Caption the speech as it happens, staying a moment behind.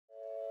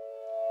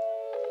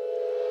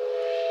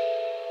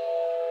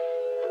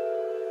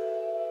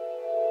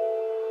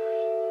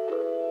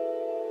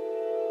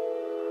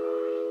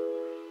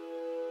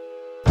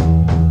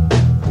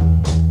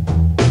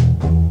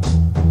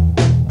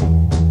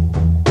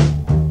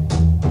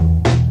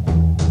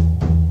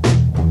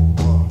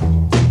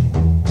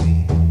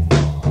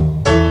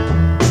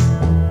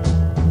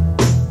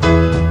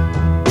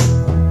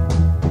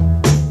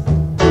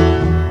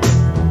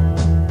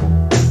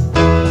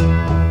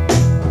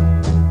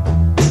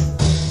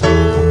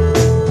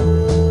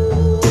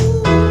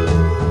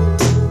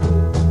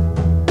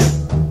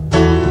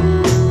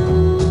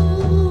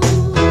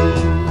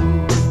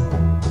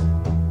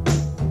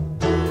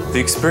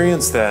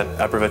experience that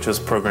Aprovecho's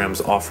programs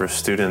offer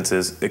students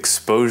is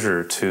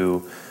exposure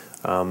to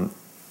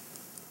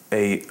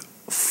a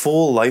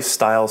full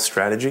lifestyle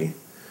strategy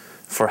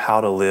for how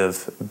to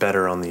live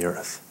better on the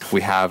earth.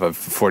 We have a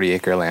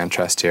 40-acre land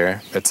trust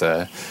here. It's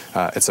a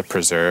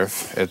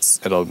preserve.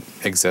 It'll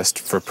exist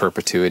for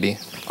perpetuity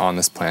on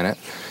this planet,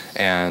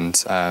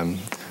 and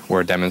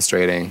we're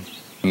demonstrating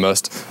the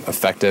most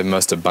effective,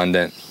 most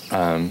abundant,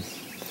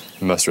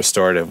 most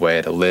restorative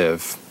way to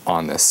live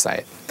on this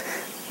site.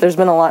 There's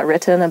been a lot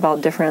written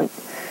about different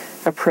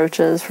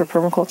approaches for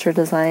permaculture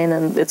design,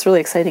 and it's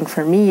really exciting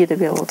for me to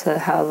be able to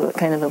have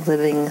kind of a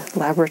living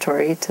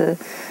laboratory to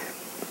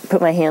put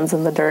my hands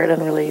in the dirt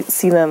and really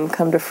see them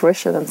come to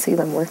fruition and see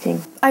them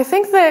working. I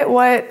think that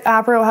what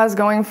Apro has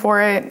going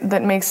for it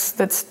that makes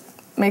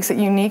it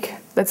unique,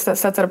 that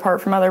sets it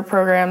apart from other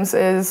programs,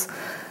 is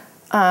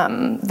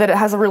that it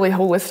has a really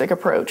holistic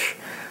approach.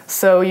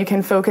 So you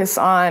can focus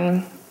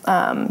on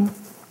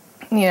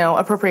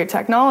appropriate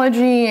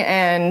technology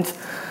and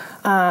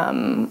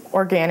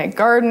organic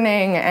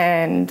gardening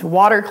and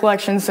water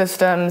collection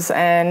systems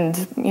and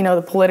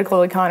the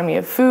political economy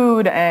of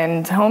food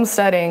and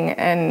homesteading,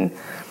 and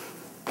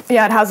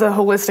yeah, it has a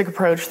holistic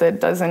approach that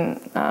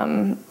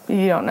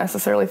you don't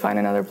necessarily find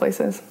in other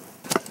places.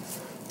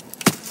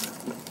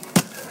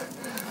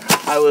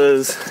 I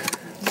was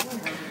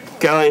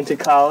going to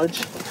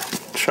college,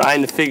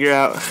 trying to figure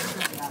out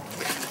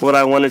what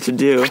I wanted to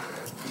do,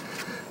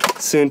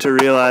 soon to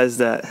realize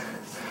that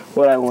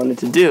what I wanted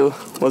to do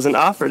wasn't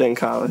offered in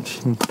college,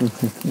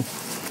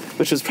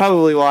 which is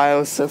probably why I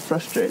was so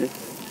frustrated.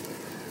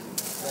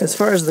 As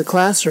far as the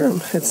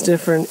classroom, it's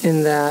different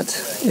in that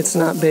it's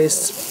not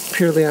based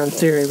purely on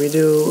theory. We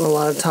do a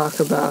lot of talk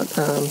about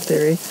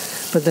theory,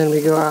 but then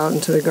we go out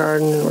into the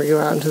garden and we go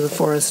out into the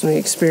forest and we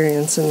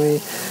experience and we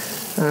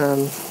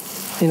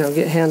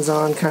get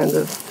hands-on kind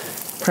of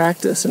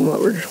practice in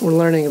what we're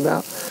learning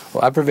about.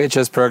 Well,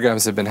 Aprovecho's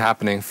programs have been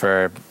happening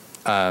for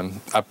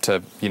up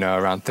to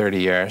around 30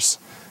 years.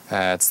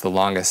 It's the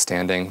longest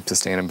standing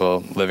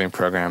sustainable living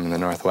program in the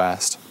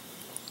Northwest.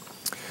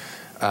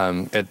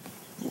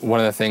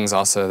 One of the things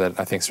also that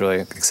I think is really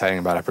exciting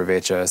about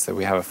Aprovecho is that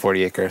we have a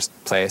 40-acre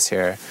place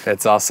here.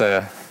 It's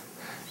also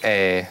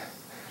a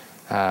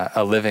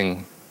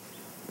living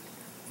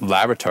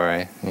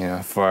laboratory,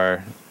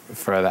 for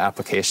the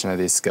application of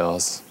these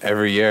skills.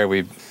 Every year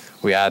we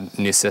add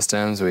new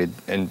systems, we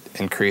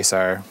increase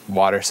our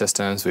water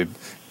systems, we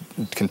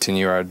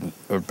continue our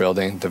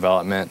building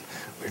development,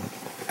 we're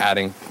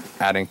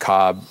adding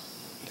cob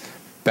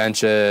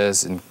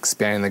benches, and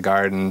expanding the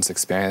gardens,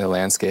 expanding the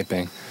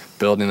landscaping,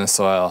 building the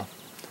soil,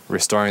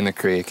 restoring the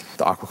creek,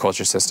 the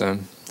aquaculture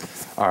system,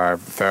 our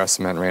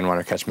ferrocement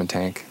rainwater catchment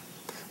tank,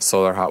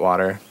 solar hot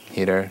water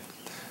heater,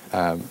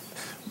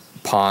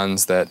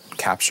 ponds that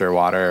capture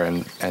water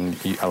and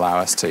allow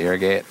us to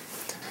irrigate,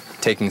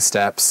 taking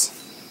steps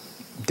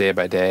day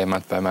by day,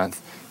 month by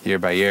month, year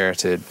by year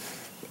to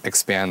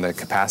expand the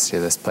capacity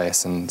of this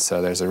place. And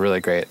so there's a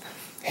really great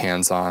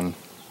hands-on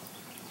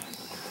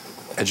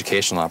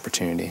educational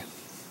opportunity.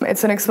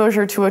 It's an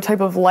exposure to a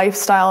type of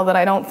lifestyle that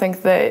I don't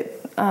think that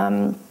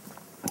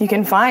you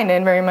can find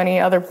in very many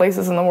other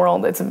places in the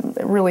world. It's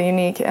really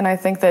unique, and I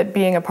think that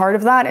being a part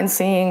of that and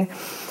seeing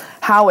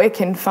how it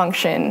can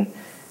function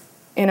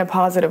in a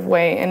positive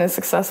way, in a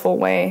successful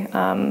way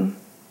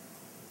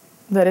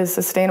that is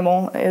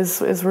sustainable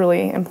is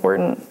really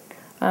important.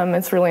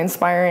 It's really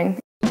inspiring.